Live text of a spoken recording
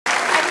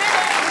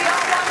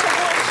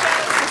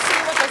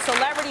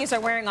celebrities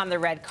are wearing on the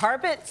red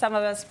carpet. Some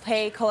of us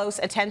pay close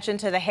attention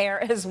to the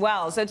hair as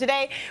well. So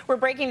today, we're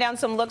breaking down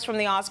some looks from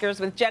the Oscars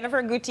with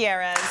Jenneffer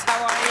Gutierrez.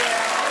 How are you?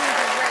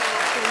 I'm great,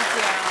 thank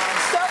you.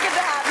 So good to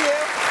have you.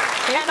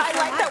 Thank and you I so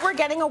like much. that we're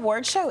getting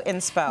award show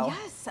inspo.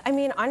 Yes, I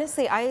mean,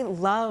 honestly, I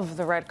love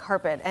the red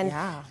carpet. And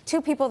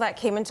two people that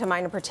came into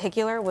mind in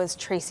particular was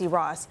Tracy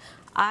Ross.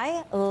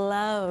 I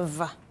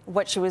love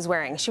what she was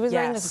wearing. She was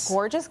wearing this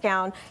gorgeous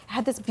gown,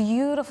 had this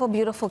beautiful,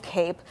 beautiful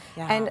cape.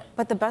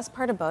 But the best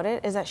part about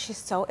it is that she's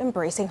so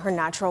embracing her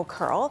natural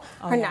curl,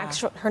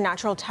 her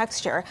natural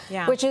texture,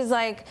 which is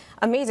like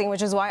amazing,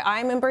 which is why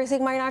I'm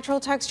embracing my natural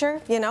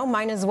texture, you know,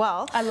 mine as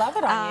well. I love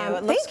it on you.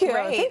 It looks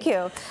great. Thank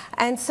you.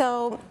 And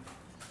so,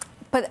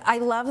 but I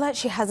love that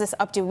she has this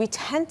updo. We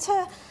tend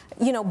to,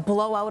 you know,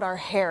 blow out our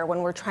hair when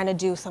we're trying to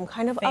do some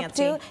kind of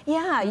updo.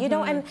 Yeah, you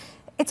know, and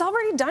it's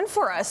already done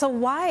for us, so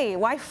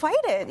why fight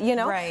it, you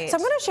know? Right. So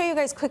I'm going to show you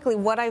guys quickly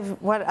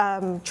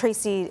what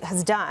Tracy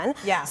has done.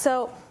 Yeah.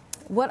 So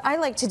what I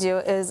like to do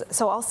is,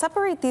 so I'll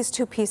separate these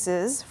two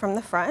pieces from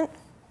the front.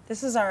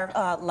 This is our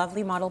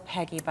lovely model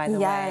Peggy, by the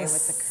way,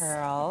 with the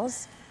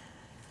curls.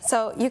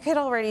 So you could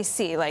already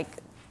see, like,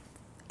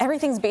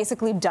 everything's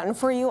basically done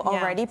for you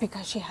already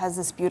because she has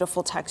this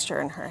beautiful texture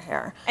in her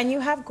hair. And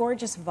you have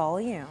gorgeous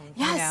volume,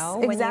 you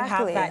know, when you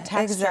have that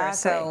texture.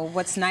 So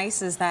what's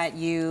nice is that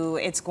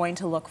it's going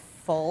to look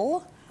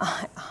full.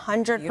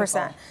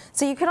 100%.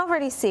 So you can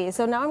already see.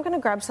 So now I'm going to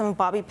grab some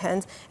bobby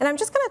pins and I'm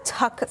just going to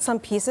tuck some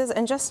pieces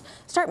and just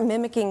start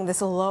mimicking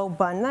this low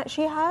bun that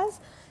she has,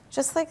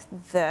 just like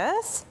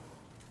this.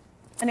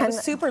 And it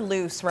was super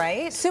loose,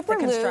 right? Super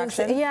loose.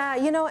 Yeah,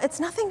 you know, it's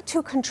nothing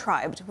too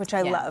contrived, which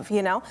I love,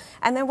 you know?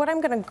 And then what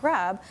I'm going to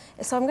grab,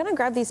 so I'm going to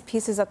grab these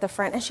pieces at the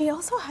front. And she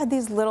also had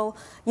these little,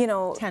 you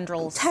know...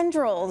 Tendrils.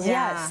 Tendrils,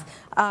 yes.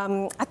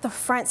 At the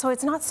front, so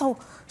it's not so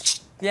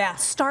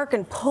stark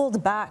and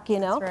pulled back, you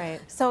know? That's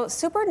right. So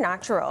super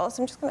natural.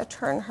 So I'm just going to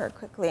turn her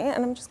quickly.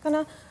 And I'm just going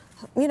to,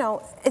 you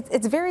know,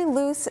 it's very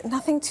loose,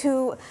 nothing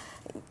too...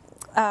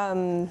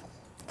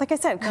 like I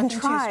said,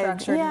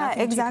 contrived. Yeah,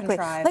 exactly.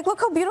 Like,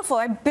 look how beautiful.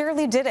 I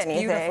barely did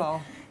anything.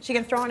 Beautiful. She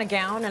can throw on a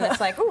gown and it's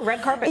like, ooh,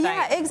 red carpet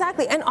night. Yeah,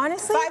 exactly. And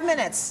honestly... 5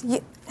 minutes.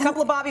 A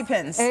couple of bobby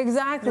pins.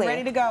 Exactly. You're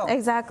ready to go.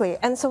 Exactly.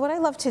 And so what I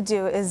love to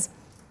do is,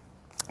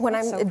 when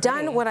I'm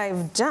done what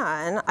I've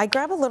done, I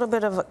grab a little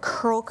bit of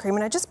curl cream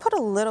and I just put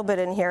a little bit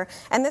in here.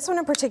 And this one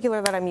in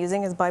particular that I'm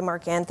using is by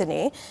Marc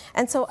Anthony.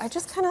 And so I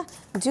just kind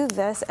of do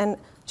this and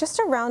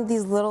just around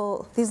these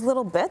little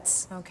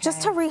bits,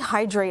 just to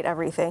rehydrate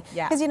everything.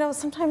 Because, you know,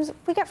 sometimes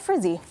we get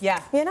frizzy.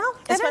 You know?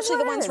 Especially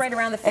the ones right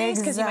around the face,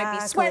 because you might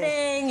be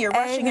sweating, you're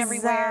rushing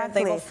everywhere,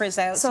 they will frizz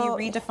out, so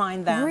you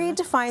redefine them.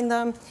 Redefine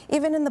them.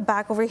 Even in the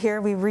back over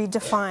here, we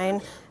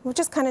redefine. We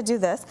just kind of do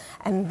this.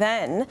 And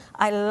then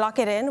I lock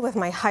it in with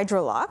my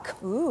Hydro Lock.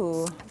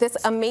 Ooh. This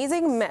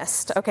amazing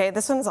mist, okay?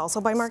 This one is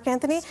also by Marc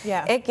Anthony.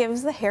 It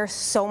gives the hair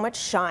so much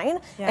shine,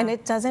 and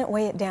it doesn't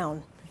weigh it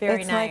down.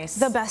 Very it's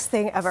nice. Like the best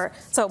thing ever.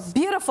 So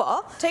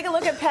beautiful. Take a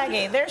look at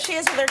Peggy. There she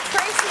is with her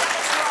Tracy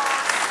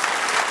Ross.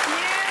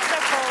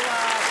 Beautiful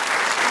look.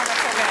 Oh,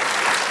 that's so good.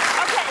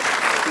 Okay,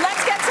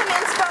 let's get some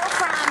inspo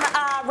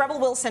from Rebel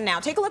Wilson now.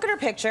 Take a look at her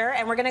picture,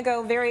 and we're going to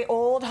go very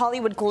old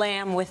Hollywood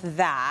glam with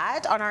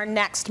that on our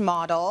next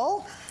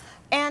model.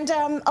 And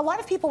a lot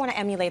of people want to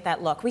emulate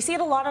that look. We see it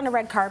a lot on a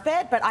red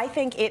carpet, but I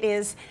think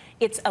it's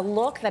a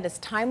look that is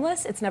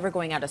timeless. It's never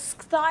going out of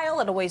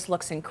style. It always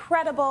looks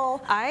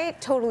incredible. I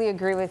totally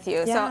agree with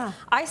you. So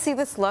I see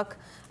this look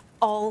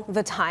all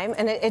the time,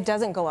 and it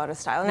doesn't go out of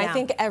style. And I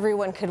think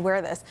everyone could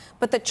wear this.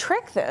 But the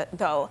trick,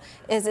 though,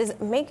 is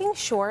making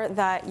sure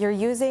that you're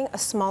using a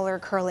smaller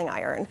curling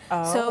iron.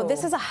 So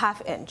this is a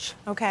 1/2 inch.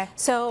 Okay.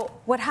 So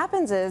what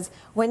happens is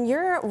when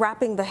you're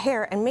wrapping the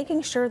hair and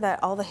making sure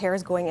that all the hair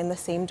is going in the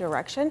same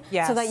direction,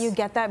 so that you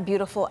get that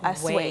beautiful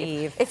S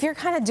wave. If you're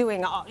kind of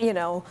doing, you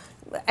know,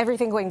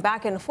 everything going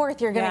back and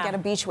forth, you're going to get a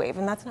beach wave,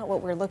 and that's not what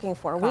we're looking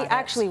for. We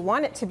actually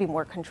want it to be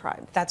more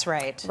contrived. That's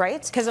right.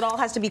 Right? Because it all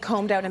has to be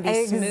combed out and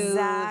be smooth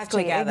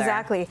together.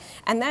 Exactly.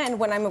 And then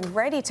when I'm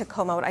ready to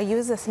comb out, I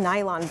use this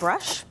nylon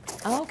brush.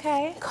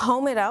 Okay.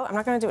 Comb it out. I'm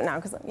not going to do it now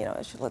because, you know,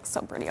 it should look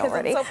so pretty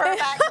already. It's so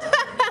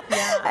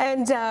perfect.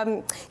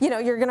 And, you know,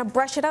 you're going to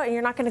brush it out and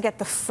you're not going to get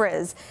the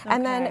frizz.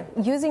 And then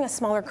using a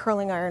smaller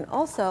curling iron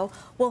also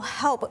will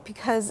help,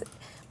 because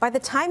by the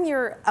time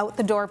you're out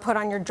the door, put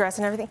on your dress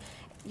and everything,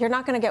 you're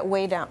not going to get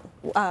way down.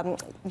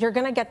 You're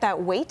going to get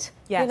that weight.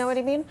 You know what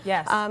I mean?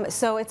 Yes.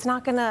 So it's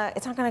not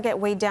gonna get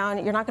weighed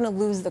down. You're not going to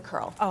lose the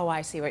curl. Oh,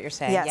 I see what you're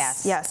saying.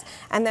 Yes. Yes.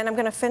 And then I'm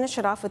going to finish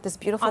it off with this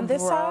beautiful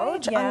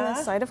brooch on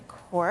this side, of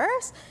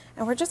course.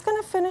 And we're just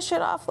going to finish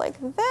it off like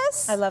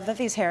this. I love that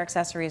these hair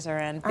accessories are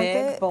in.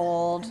 Big,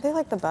 bold. They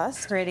like the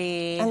best.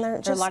 Pretty. And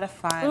they're a lot of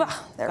fun.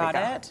 There we go. Got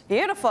it?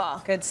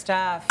 Beautiful. Good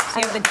stuff. So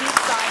you have the deep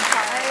side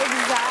part.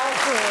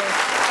 Exactly.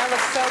 That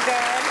looks so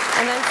good.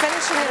 And then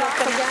finishing it off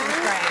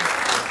again.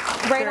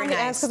 Right on the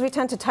ends, because we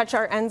tend to touch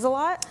our ends a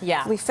lot.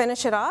 We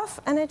finish it off,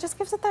 and it just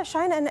gives it that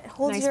shine, and it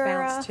holds nice your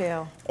bounce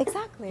too.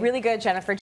 Exactly. Really good, Jenneffer.